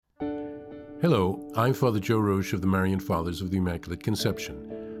Hello, I'm Father Joe Roche of the Marian Fathers of the Immaculate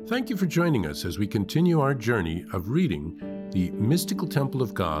Conception. Thank you for joining us as we continue our journey of reading The Mystical Temple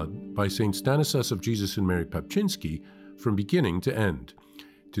of God by St. Stanislas of Jesus and Mary Papczynski from beginning to end.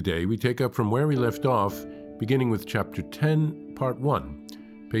 Today we take up from where we left off, beginning with Chapter 10, Part 1,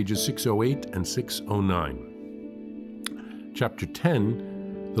 pages 608 and 609. Chapter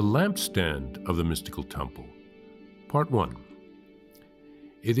 10, The Lampstand of the Mystical Temple, Part 1.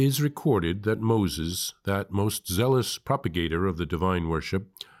 It is recorded that Moses, that most zealous propagator of the divine worship,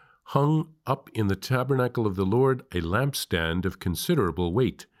 hung up in the tabernacle of the Lord a lampstand of considerable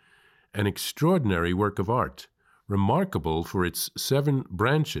weight, an extraordinary work of art, remarkable for its 7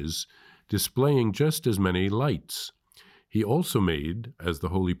 branches displaying just as many lights. He also made, as the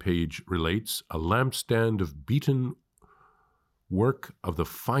holy page relates, a lampstand of beaten work of the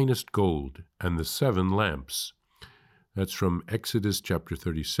finest gold, and the 7 lamps. That's from Exodus chapter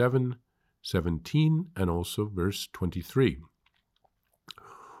 37, 17, and also verse 23.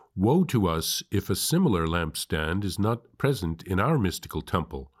 Woe to us if a similar lampstand is not present in our mystical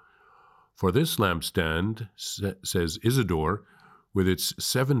temple. For this lampstand, says Isidore, with its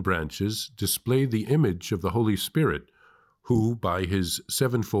 7 branches, display the image of the Holy Spirit, who, by his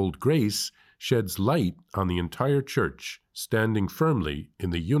 7-fold grace, sheds light on the entire church, standing firmly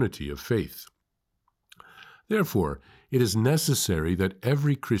in the unity of faith. Therefore, it is necessary that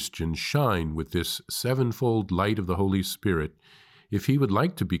every Christian shine with this 7-fold light of the Holy Spirit if he would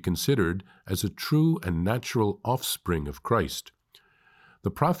like to be considered as a true and natural offspring of Christ.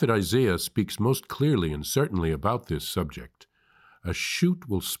 The prophet Isaiah speaks most clearly and certainly about this subject. A shoot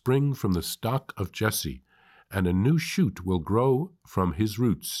will spring from the stock of Jesse, and a new shoot will grow from his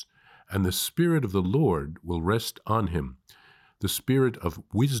roots, and the Spirit of the Lord will rest on him, the Spirit of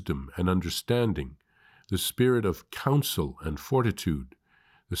wisdom and understanding, the Spirit of counsel and fortitude,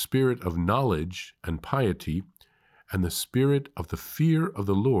 the Spirit of knowledge and piety, and the Spirit of the fear of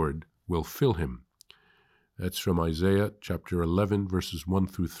the Lord will fill him. That's from Isaiah chapter 11, verses 1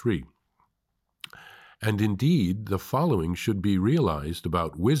 through 3. And indeed, the following should be realized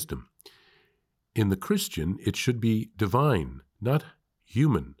about wisdom. In the Christian, it should be divine, not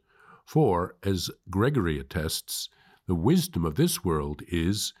human, for, as Gregory attests, the wisdom of this world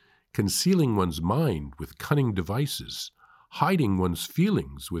is concealing one's mind with cunning devices, hiding one's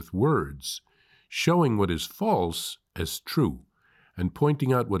feelings with words, showing what is false as true, and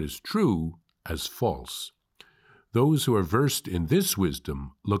pointing out what is true as false. Those who are versed in this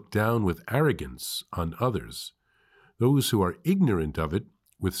wisdom look down with arrogance on others. Those who are ignorant of it,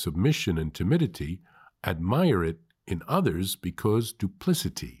 with submission and timidity, admire it in others because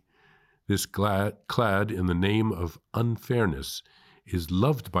duplicity, this clad in the name of unfairness, is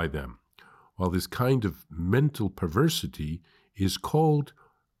loved by them, while this kind of mental perversity is called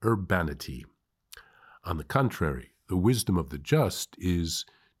urbanity. On the contrary, the wisdom of the just is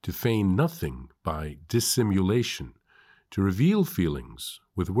to feign nothing by dissimulation, to reveal feelings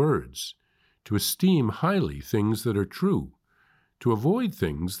with words, to esteem highly things that are true, to avoid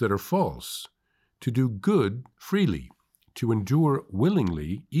things that are false, to do good freely, to endure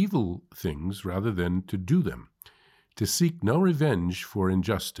willingly evil things rather than to do them, to seek no revenge for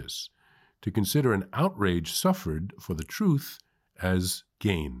injustice, to consider an outrage suffered for the truth as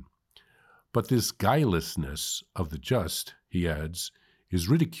gain. But this guilelessness of the just, he adds, is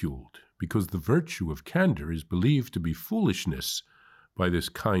ridiculed because the virtue of candor is believed to be foolishness by this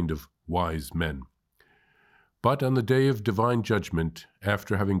kind of wise men. But on the day of divine judgment,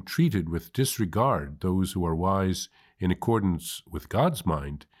 after having treated with disregard those who are wise in accordance with God's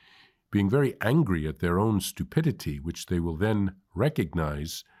mind, being very angry at their own stupidity, which they will then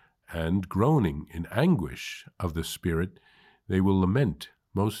recognize, and groaning in anguish of the Spirit, they will lament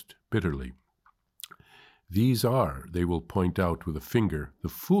most bitterly. These are, they will point out with a finger, the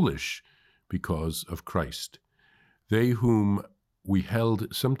foolish because of Christ. They whom we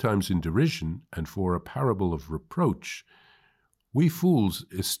held sometimes in derision and for a parable of reproach, we fools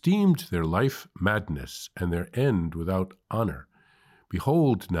esteemed their life madness and their end without honor.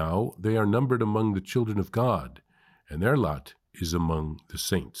 Behold, now they are numbered among the children of God, and their lot is among the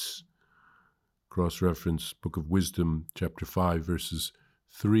saints. Cross-reference, Book of Wisdom, chapter 5, verses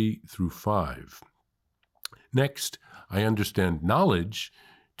 3 through 5. Next, I understand knowledge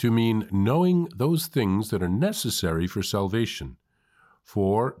to mean knowing those things that are necessary for salvation.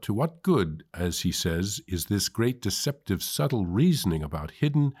 For to what good, as he says, is this great deceptive subtle reasoning about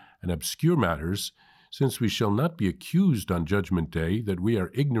hidden and obscure matters, since we shall not be accused on Judgment Day that we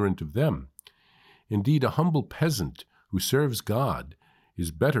are ignorant of them? Indeed, a humble peasant who serves God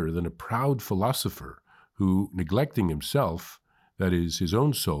is better than a proud philosopher who, neglecting himself, that is, his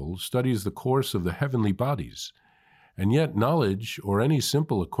own soul, studies the course of the heavenly bodies. And yet knowledge or any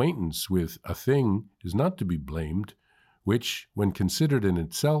simple acquaintance with a thing is not to be blamed, which, when considered in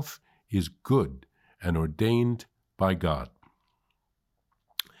itself, is good and ordained by God.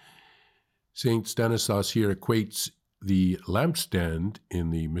 St. Stanislas here equates the lampstand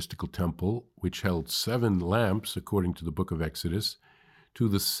in the mystical temple, which held 7 lamps, according to the book of Exodus, to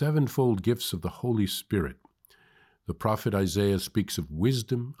the 7-fold gifts of the Holy Spirit. The prophet Isaiah speaks of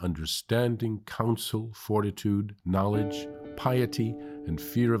wisdom, understanding, counsel, fortitude, knowledge, piety, and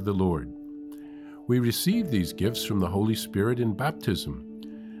fear of the Lord. We receive these gifts from the Holy Spirit in baptism.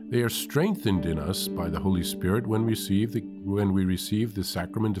 They are strengthened in us by the Holy Spirit when we receive the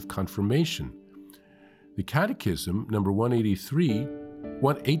sacrament of confirmation. The Catechism, number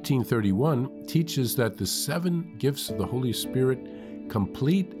 1831, teaches that the 7 gifts of the Holy Spirit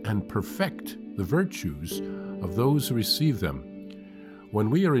complete and perfect the virtues of those who receive them.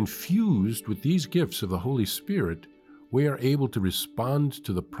 When we are infused with these gifts of the Holy Spirit, we are able to respond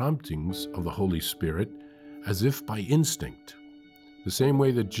to the promptings of the Holy Spirit as if by instinct, the same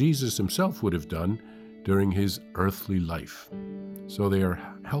way that Jesus himself would have done during his earthly life. So they are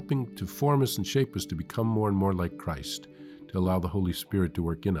helping to form us and shape us to become more and more like Christ, to allow the Holy Spirit to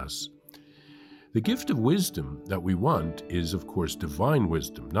work in us. The gift of wisdom that we want is, of course, divine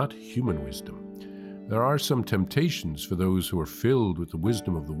wisdom, not human wisdom. There are some temptations for those who are filled with the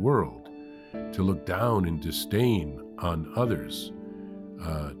wisdom of the world to look down in disdain on others,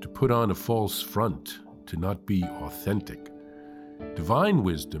 to put on a false front, to not be authentic. Divine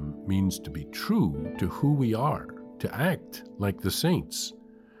wisdom means to be true to who we are, to act like the saints.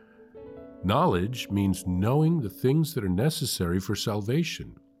 Knowledge means knowing the things that are necessary for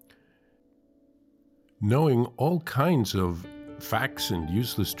salvation. Knowing all kinds of facts and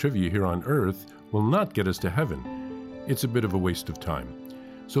useless trivia here on earth will not get us to heaven. It's a bit of a waste of time.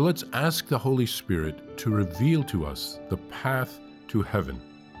 So let's ask the Holy Spirit to reveal to us the path to heaven.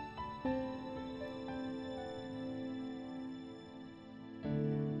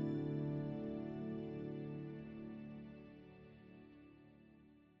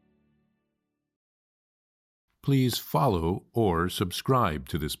 Please follow or subscribe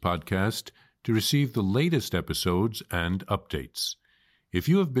to this podcast to receive the latest episodes and updates. If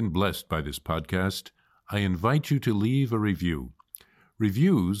you have been blessed by this podcast, I invite you to leave a review.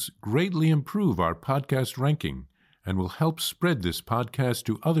 Reviews greatly improve our podcast ranking and will help spread this podcast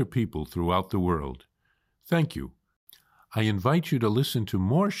to other people throughout the world. Thank you. I invite you to listen to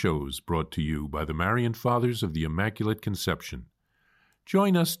more shows brought to you by the Marian Fathers of the Immaculate Conception.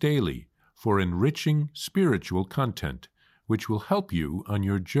 Join us daily for enriching spiritual content, which will help you on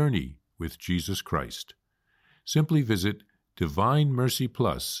your journey with Jesus Christ. Simply visit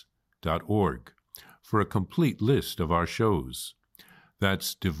DivineMercyPlus.org for a complete list of our shows.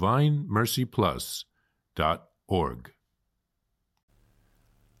 That's DivineMercyPlus.org.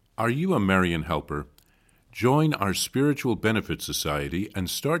 Are you a Marian helper? Join our Spiritual Benefit Society and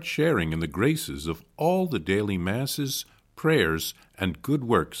start sharing in the graces of all the daily masses, prayers, and good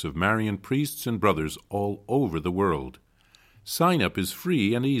works of Marian priests and brothers all over the world. Sign up is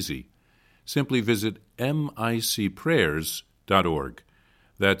free and easy. Simply visit micprayers.org.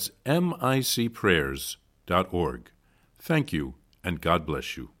 That's micprayers.org. Thank you, and God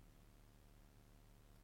bless you.